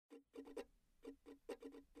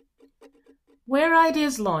Where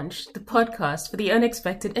Ideas Launch, the podcast for the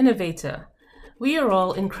unexpected innovator. We are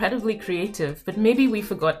all incredibly creative, but maybe we've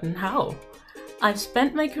forgotten how. I've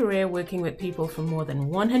spent my career working with people from more than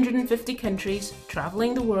 150 countries,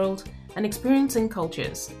 traveling the world, and experiencing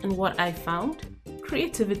cultures. And what I've found?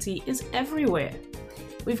 Creativity is everywhere.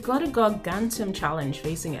 We've got a gargantuan challenge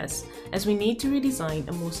facing us as we need to redesign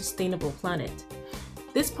a more sustainable planet.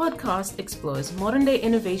 This podcast explores modern day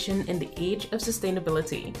innovation in the age of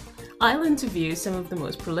sustainability. I'll interview some of the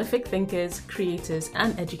most prolific thinkers, creators,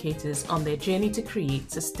 and educators on their journey to create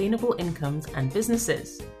sustainable incomes and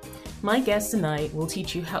businesses. My guests and I will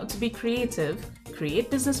teach you how to be creative, create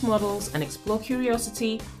business models, and explore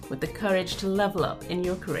curiosity with the courage to level up in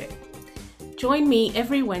your career. Join me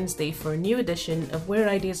every Wednesday for a new edition of Where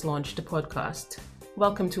Ideas Launch, the podcast.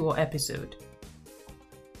 Welcome to our episode.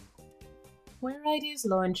 Where Ideas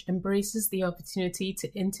Launch embraces the opportunity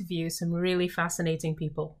to interview some really fascinating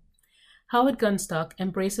people. Howard Gunstock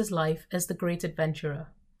embraces life as the great adventurer.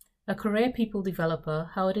 A career people developer,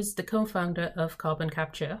 Howard is the co-founder of Carbon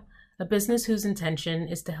Capture, a business whose intention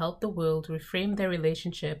is to help the world reframe their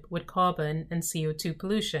relationship with carbon and CO2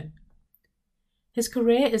 pollution. His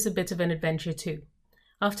career is a bit of an adventure too.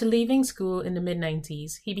 After leaving school in the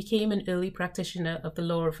mid-90s, he became an early practitioner of the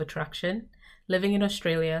law of attraction, living in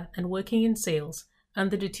Australia and working in sales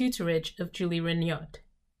under the tutorage of Julie Regnard.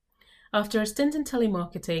 After a stint in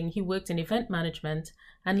telemarketing, he worked in event management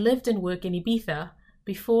and lived and worked in Ibiza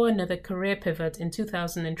before another career pivot in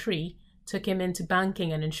 2003 took him into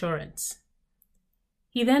banking and insurance.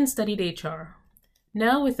 He then studied HR.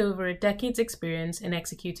 Now, with over a decade's experience in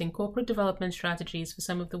executing corporate development strategies for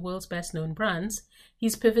some of the world's best-known brands,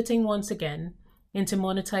 he's pivoting once again into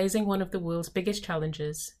monetizing one of the world's biggest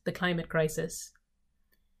challenges, the climate crisis.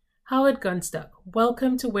 Howard Gunstock,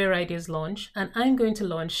 welcome to Where Ideas Launch, and I'm going to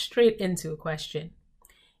launch straight into a question.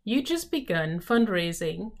 You just begun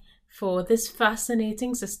fundraising for this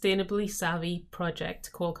fascinating, sustainably savvy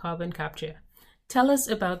project called Carbon Capture. Tell us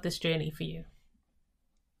about this journey for you.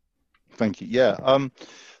 Thank you. Yeah.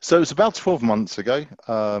 So it was about 12 months ago.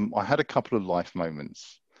 I had a couple of life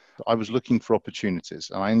moments. I was looking for opportunities,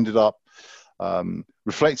 and I ended up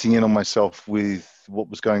reflecting in on myself with what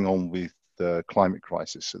was going on with the climate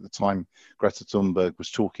crisis. At the time, Greta Thunberg was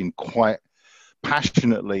talking quite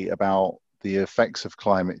passionately about the effects of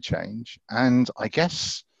climate change. And I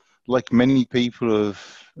guess, like many people of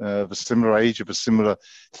a similar age, of a similar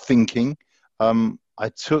thinking, I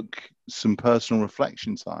took some personal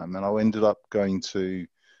reflection time, and I ended up going to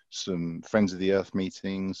some Friends of the Earth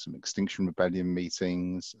meetings, some Extinction Rebellion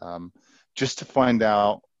meetings, just to find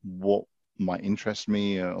out what might interest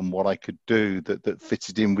me and what I could do that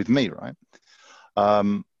fitted in with me, right?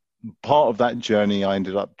 Part of that journey, I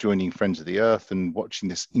ended up joining Friends of the Earth and watching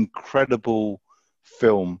this incredible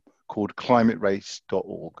film called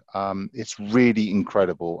climaterace.org. It's really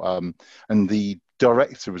incredible. And the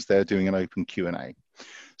director was there doing an open Q&A.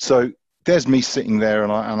 So there's me sitting there,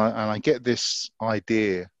 and I get this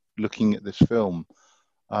idea looking at this film,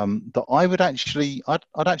 that I'd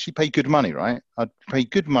actually pay good money, right? I'd pay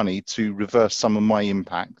good money to reverse some of my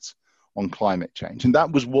impact on climate change. And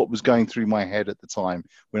that was what was going through my head at the time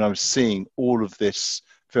when I was seeing all of this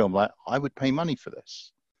film. Like, I would pay money for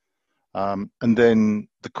this. And then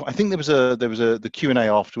I think there was the Q&A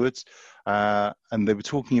afterwards, and they were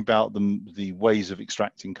talking about the ways of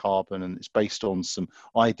extracting carbon, and it's based on some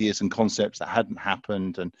ideas and concepts that hadn't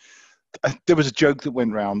happened. And there was a joke that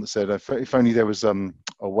went around that said, if only there was a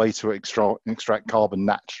way to extract carbon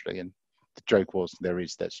naturally. And the joke was,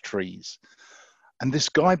 there's trees. And this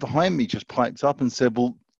guy behind me just piped up and said,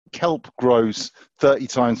 well, kelp grows 30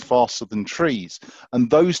 times faster than trees. And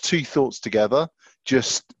those two thoughts together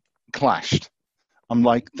just clashed. I'm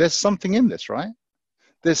like, there's something in this, right?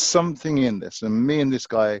 There's something in this. And me and this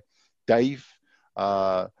guy, Dave,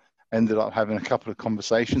 ended up having a couple of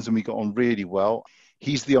conversations, and we got on really well.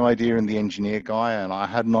 He's the idea and the engineer guy, and I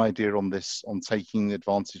had an idea on taking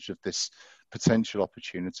advantage of this potential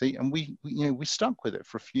opportunity, and we stuck with it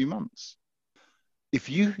for a few months. If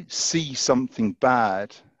you see something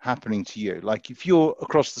bad happening to you, like if you're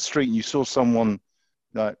across the street and you saw someone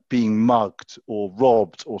being mugged or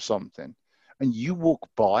robbed or something, and you walk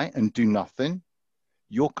by and do nothing,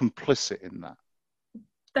 you're complicit in that.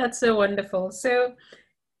 That's so wonderful. So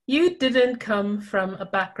you didn't come from a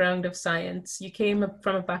background of science. You came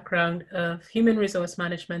from a background of human resource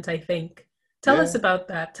management, I think. Tell us about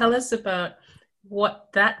that. Tell us about what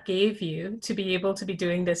that gave you to be able to be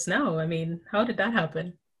doing this now. I mean, how did that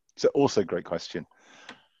happen? So also a great question.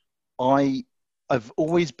 I've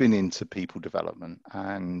always been into people development,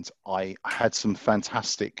 and I had some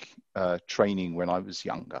fantastic training when I was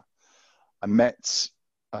younger. I met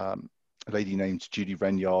a lady named Judy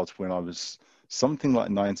Renyard when I was something like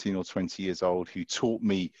 19 or 20 years old, who taught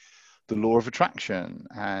me the law of attraction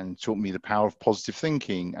and taught me the power of positive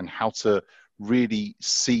thinking and how to really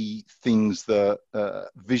see things, that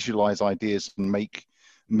visualize ideas and make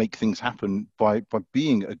things happen by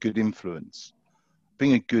being a good influence,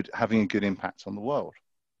 having a good impact on the world.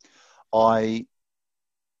 I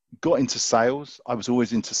got into sales. I was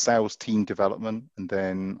always into sales team development, and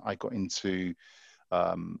then I got into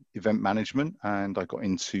event management, and I got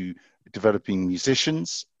into developing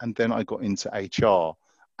musicians, and then I got into HR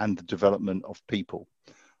and the development of people.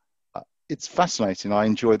 It's fascinating. I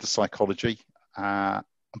enjoy the psychology, but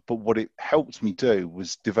what it helped me do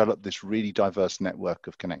was develop this really diverse network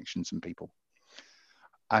of connections and people.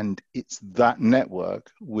 And it's that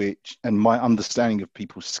network and my understanding of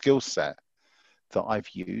people's skill set that I've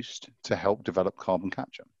used to help develop carbon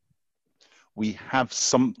capture. We have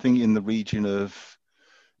something in the region of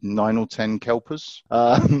 9 or 10 Kelpers.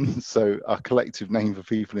 So a collective name for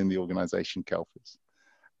people in the organization, Kelpers.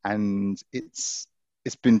 And it's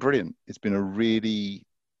been brilliant. It's been a really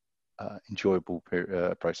enjoyable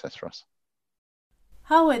process for us.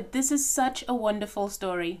 Howard, this is such a wonderful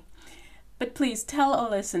story. But please tell our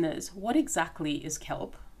listeners, what exactly is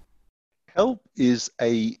kelp? Kelp is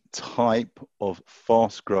a type of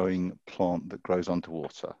fast-growing plant that grows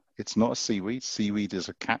underwater. It's not a seaweed. Seaweed is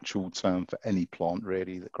a catch-all term for any plant,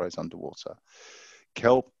 really, that grows underwater.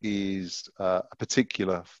 Kelp is a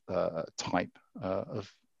particular type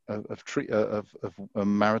of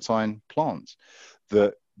maritime plant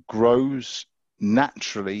that grows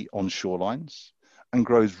naturally on shorelines and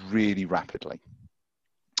grows really rapidly.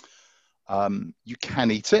 You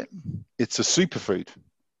can eat it. It's a superfood.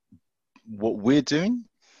 What we're doing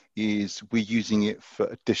is we're using it for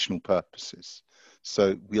additional purposes.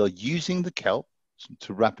 So we are using the kelp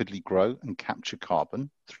to rapidly grow and capture carbon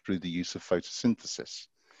through the use of photosynthesis.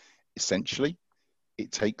 Essentially,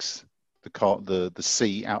 it takes the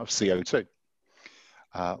C out of CO2.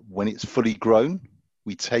 When it's fully grown,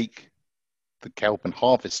 we take the kelp and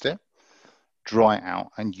harvest it, dry it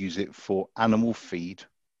out, and use it for animal feed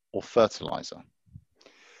or fertilizer.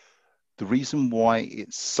 The reason why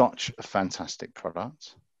it's such a fantastic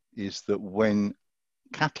product is that when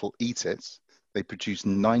cattle eat it, they produce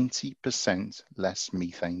 90% less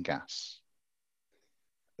methane gas.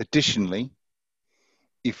 Additionally,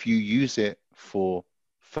 if you use it for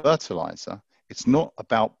fertilizer, it's not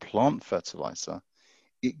about plant fertilizer.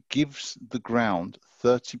 It gives the ground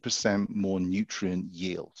 30% more nutrient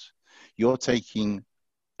yield. You're taking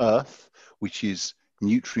earth, which is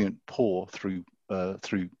nutrient poor through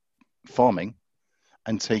farming,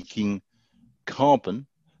 and taking carbon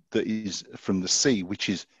that is from the sea, which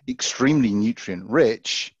is extremely nutrient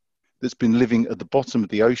rich, that's been living at the bottom of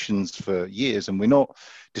the oceans for years. And we're not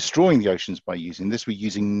destroying the oceans by using this. We're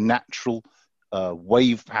using natural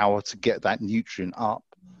wave power to get that nutrient up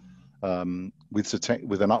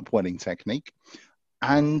with an upwelling technique.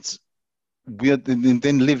 And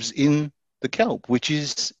then lives in the kelp, which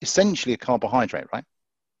is essentially a carbohydrate, right?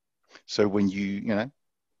 So when you're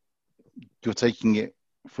taking it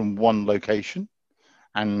from one location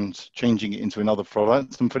and changing it into another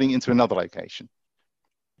product and putting it into another location.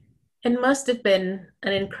 It must have been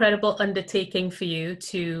an incredible undertaking for you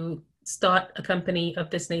to start a company of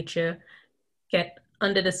this nature, get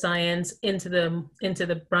under the science, into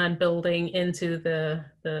the brand building, into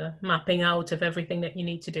the mapping out of everything that you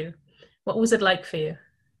need to do. What was it like for you?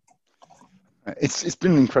 It's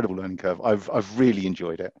been an incredible learning curve. I've really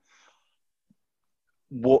enjoyed it.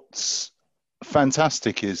 What's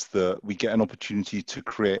fantastic is that we get an opportunity to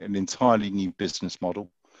create an entirely new business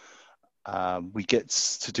model. We get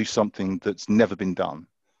to do something that's never been done,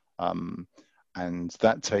 and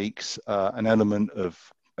that takes an element of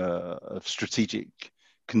strategic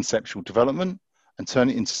conceptual development and turn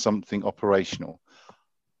it into something operational.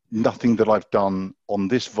 Nothing that I've done on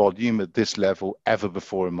this volume at this level ever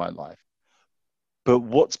before in my life. But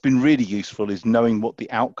what's been really useful is knowing what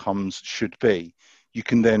the outcomes should be. You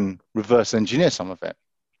can then reverse engineer some of it.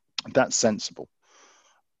 That's sensible.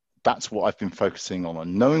 That's what I've been focusing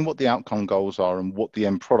on knowing what the outcome goals are and what the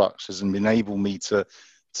end products is, and enable me to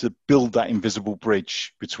build that invisible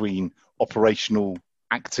bridge between operational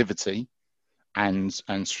activity and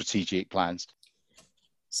strategic plans.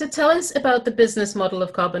 So tell us about the business model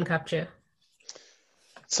of carbon capture.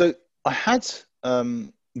 So I had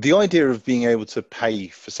the idea of being able to pay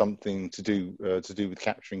for something to do with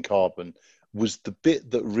capturing carbon was the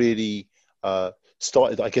bit that really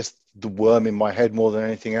started, I guess, the worm in my head more than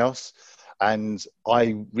anything else. And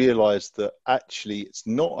I realized that actually it's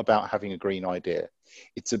not about having a green idea.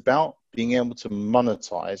 It's about being able to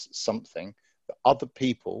monetize something that other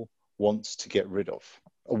people want to get rid of,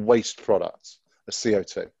 a waste product, a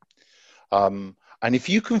CO2. And if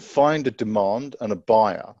you can find a demand and a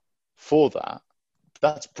buyer for that,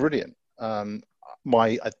 that's brilliant.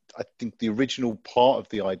 I think the original part of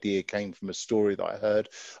the idea came from a story that I heard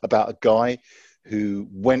about a guy who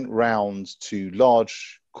went round to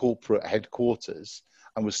large corporate headquarters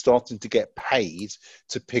and was starting to get paid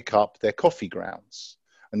to pick up their coffee grounds.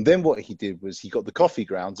 And then what he did was he got the coffee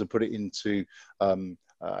grounds and put it into,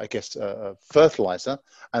 fertilizer,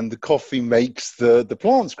 and the coffee makes the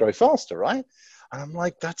plants grow faster, right? And I'm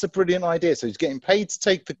like, that's a brilliant idea. So he's getting paid to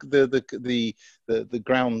take the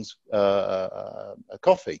ground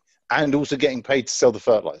coffee, and also getting paid to sell the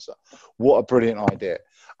fertilizer. What a brilliant idea!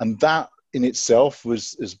 And that in itself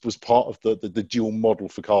was part of the dual model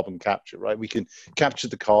for carbon capture, right? We can capture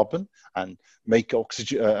the carbon and make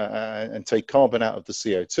oxygen and take carbon out of the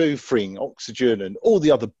CO2, freeing oxygen and all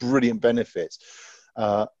the other brilliant benefits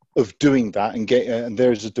of doing that, and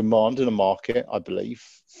there is a demand in a market, I believe,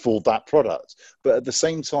 for that product. But at the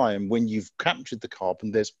same time, when you've captured the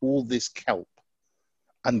carbon, there's all this kelp,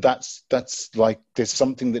 and that's like, there's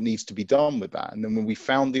something that needs to be done with that. And then when we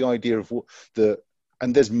found the idea of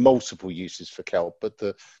and there's multiple uses for kelp, but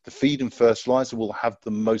the feed and fertilizer will have the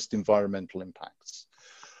most environmental impacts.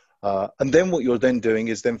 And then what you're then doing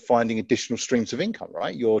is then finding additional streams of income,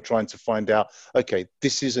 right? You're trying to find out, okay,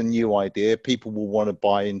 this is a new idea. People will want to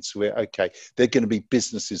buy into it. Okay, there are going to be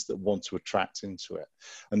businesses that want to attract into it.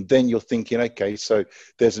 And then you're thinking, okay, so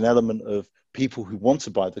there's an element of people who want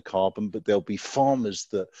to buy the carbon, but there'll be farmers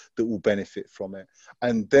that will benefit from it.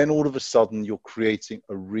 And then all of a sudden you're creating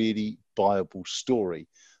a really viable story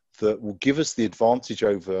that will give us the advantage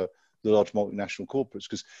over the large multinational corporates,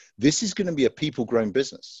 because this is going to be a people-grown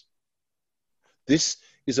business. This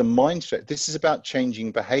is a mindset. This is about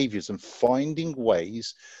changing behaviors and finding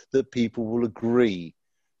ways that people will agree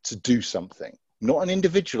to do something. Not an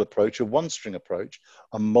individual approach, a one-string approach,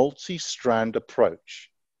 a multi-strand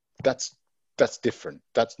approach. That's different.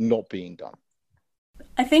 That's not being done.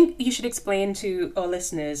 I think you should explain to our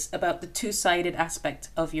listeners about the two-sided aspect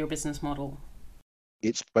of your business model.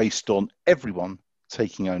 It's based on everyone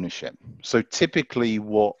taking ownership. So typically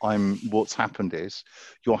what's happened is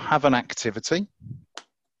you'll have an activity,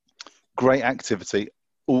 great activity,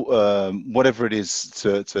 whatever it is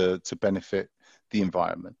to benefit the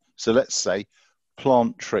environment. So let's say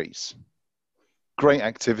plant trees. Great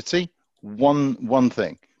activity, one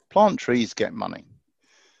thing. Plant trees, get money.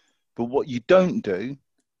 But what you don't do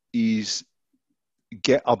is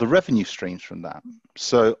get other revenue streams from that.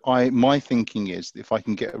 So my thinking is, if I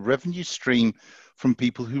can get a revenue stream from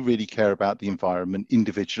people who really care about the environment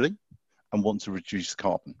individually and want to reduce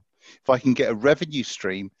carbon, if I can get a revenue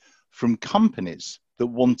stream from companies that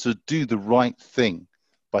want to do the right thing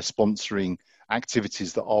by sponsoring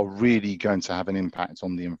activities that are really going to have an impact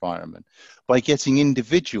on the environment, by getting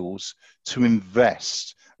individuals to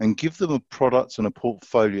invest and give them a product and a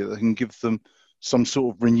portfolio that can give them some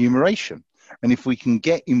sort of remuneration. And if we can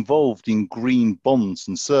get involved in green bonds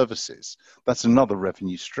and services, that's another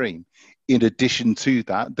revenue stream. In addition to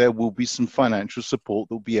that, there will be some financial support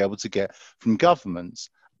that we'll be able to get from governments,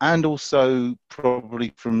 and also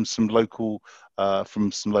probably from some local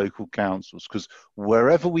councils, because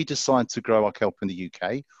wherever we decide to grow our kelp in the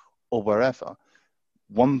UK or wherever,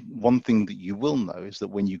 one thing that you will know is that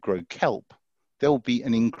when you grow kelp, there will be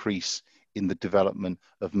an increase in the development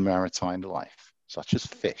of maritime life, such as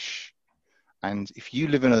fish. And if you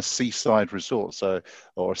live in a seaside resort,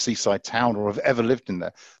 or a seaside town, or have ever lived in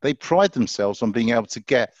there, they pride themselves on being able to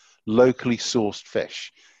get locally sourced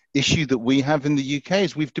fish. Issue that we have in the UK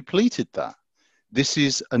is we've depleted that. This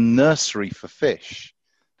is a nursery for fish.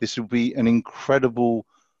 This will be an incredible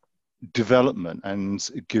development and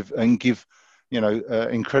give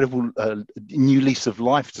incredible new lease of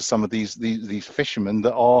life to some of these fishermen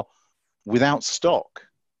that are without stock.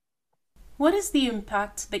 What is the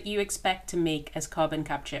impact that you expect to make as carbon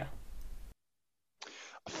capture?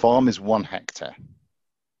 A farm is 1 hectare.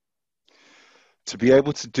 To be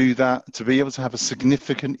able to do that, to be able to have a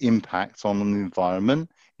significant impact on the environment,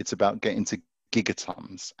 it's about getting to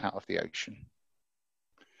gigatons out of the ocean.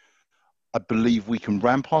 I believe we can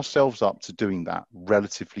ramp ourselves up to doing that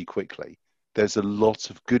relatively quickly. There's a lot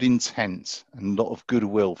of good intent and a lot of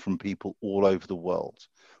goodwill from people all over the world.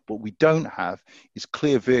 What we don't have is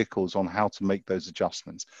clear vehicles on how to make those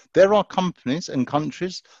adjustments. There are companies and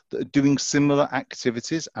countries that are doing similar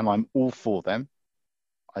activities, and I'm all for them.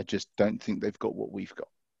 I just don't think they've got what we've got.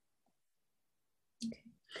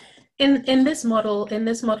 In this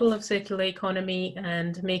model of circular economy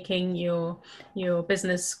and making your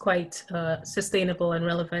business quite sustainable and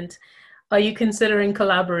relevant, are you considering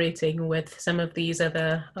collaborating with some of these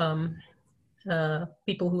other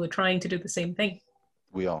people who are trying to do the same thing?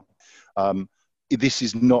 We are. This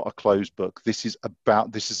is not a closed book. This is a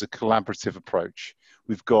collaborative approach.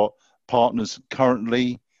 We've got partners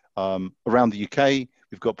currently around the UK.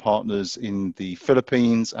 We've got partners in the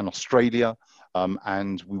Philippines and Australia,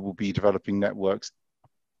 and we will be developing networks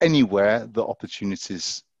anywhere the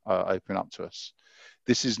opportunities open up to us.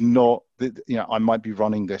 This is not, I might be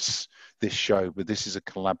running this show, but this is a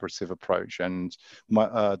collaborative approach. And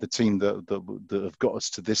the team that have got us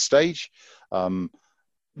to this stage, we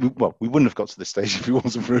wouldn't have got to this stage if it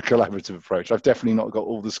wasn't for a collaborative approach. I've definitely not got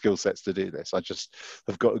all the skill sets to do this. I just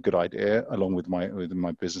have got a good idea along with my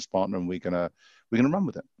business partner, and we're gonna run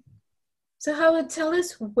with it. So Howard, tell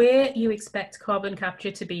us where you expect carbon capture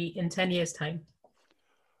to be in 10 years' time.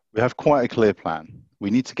 We have quite a clear plan. We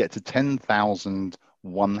need to get to 10,000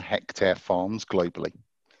 1-hectare farms globally.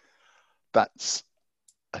 That's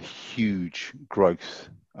a huge growth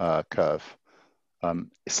curve.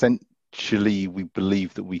 Essentially, we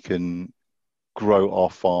believe that we can grow our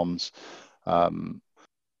farms on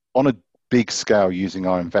a big scale using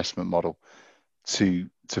our investment model to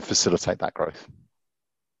facilitate that growth.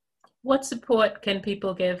 What support can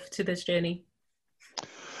people give to this journey?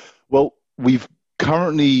 Well, we've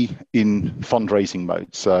currently in fundraising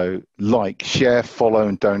mode. So share, follow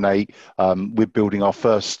and donate. We're building our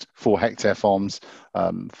first 4-hectare farms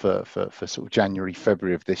for sort of January,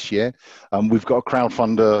 February of this year. We've got a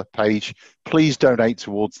crowdfunder page. Please donate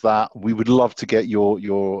towards that. We would love to get your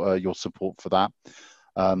support for that.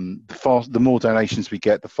 The more donations we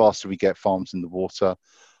get, the faster we get farms in the water.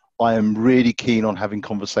 I am really keen on having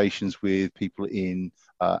conversations with people in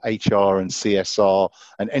HR and CSR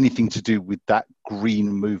and anything to do with that green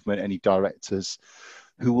movement, any directors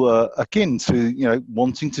who are akin to,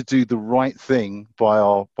 wanting to do the right thing by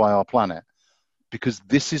our planet, because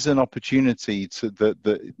this is an opportunity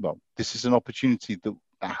this is an opportunity that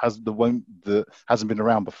hasn't been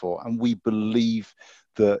around before. And we believe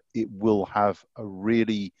that it will have a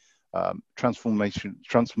really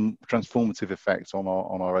transformative effect on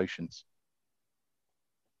our oceans.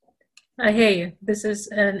 I hear you. This is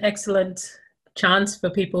an excellent chance for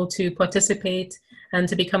people to participate and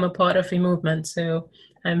to become a part of a movement. So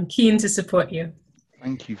I'm keen to support you.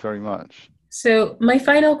 Thank you very much. So my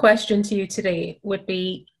final question to you today would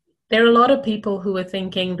be, there are a lot of people who are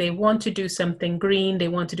thinking they want to do something green, they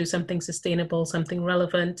want to do something sustainable, something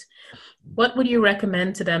relevant. What would you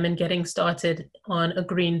recommend to them in getting started on a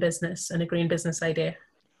green business and a green business idea?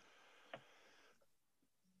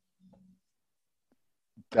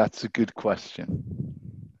 That's a good question.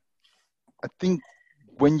 I think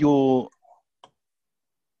when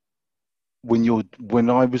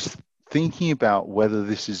I was thinking about whether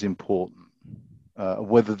this is important,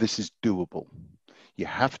 whether this is doable, you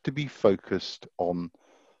have to be focused on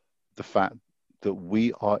the fact that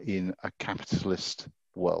we are in a capitalist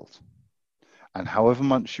world. And however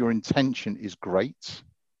much your intention is great,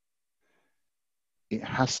 it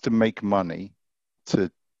has to make money to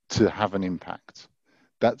have an impact.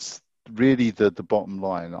 That's really the bottom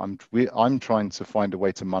line. I'm trying to find a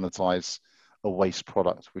way to monetize a waste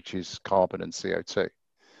product, which is carbon and CO2.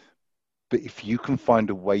 But if you can find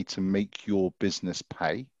a way to make your business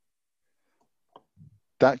pay,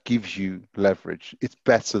 that gives you leverage. It's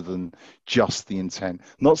better than just the intent.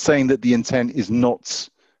 Not saying that the intent is not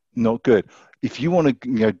good. If you want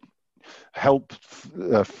to, help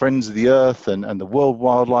Friends of the Earth and the World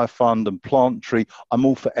Wildlife Fund and Plant Tree, I'm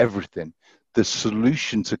all for everything. The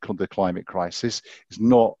solution to the climate crisis is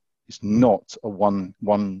not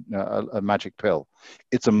a magic pill.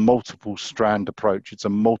 It's a multiple strand approach. It's a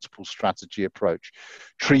multiple strategy approach.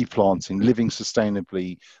 Tree planting, living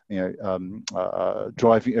sustainably,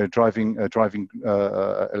 driving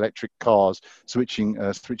electric cars,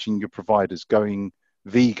 switching your providers, going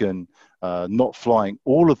vegan, not flying.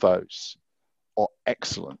 All of those are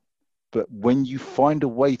excellent. But when you find a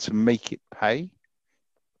way to make it pay,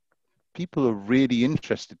 people are really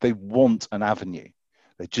interested. They want an avenue.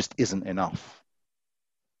 There just isn't enough.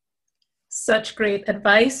 Such great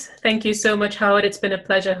advice. Thank you so much, Howard. It's been a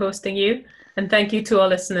pleasure hosting you. And thank you to our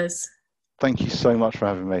listeners. Thank you so much for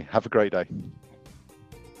having me. Have a great day.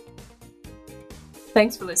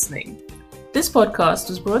 Thanks for listening. This podcast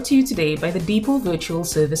was brought to you today by the Depot Virtual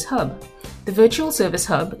Service Hub. The Virtual Service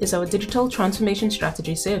Hub is our digital transformation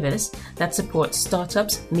strategy service that supports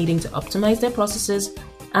startups needing to optimize their processes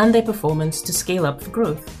and their performance to scale up for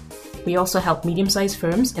growth. We also help medium-sized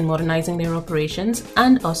firms in modernizing their operations,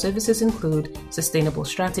 and our services include sustainable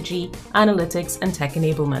strategy, analytics, and tech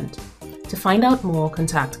enablement. To find out more,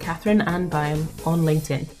 contact Catherine Ann Baum on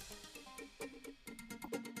LinkedIn.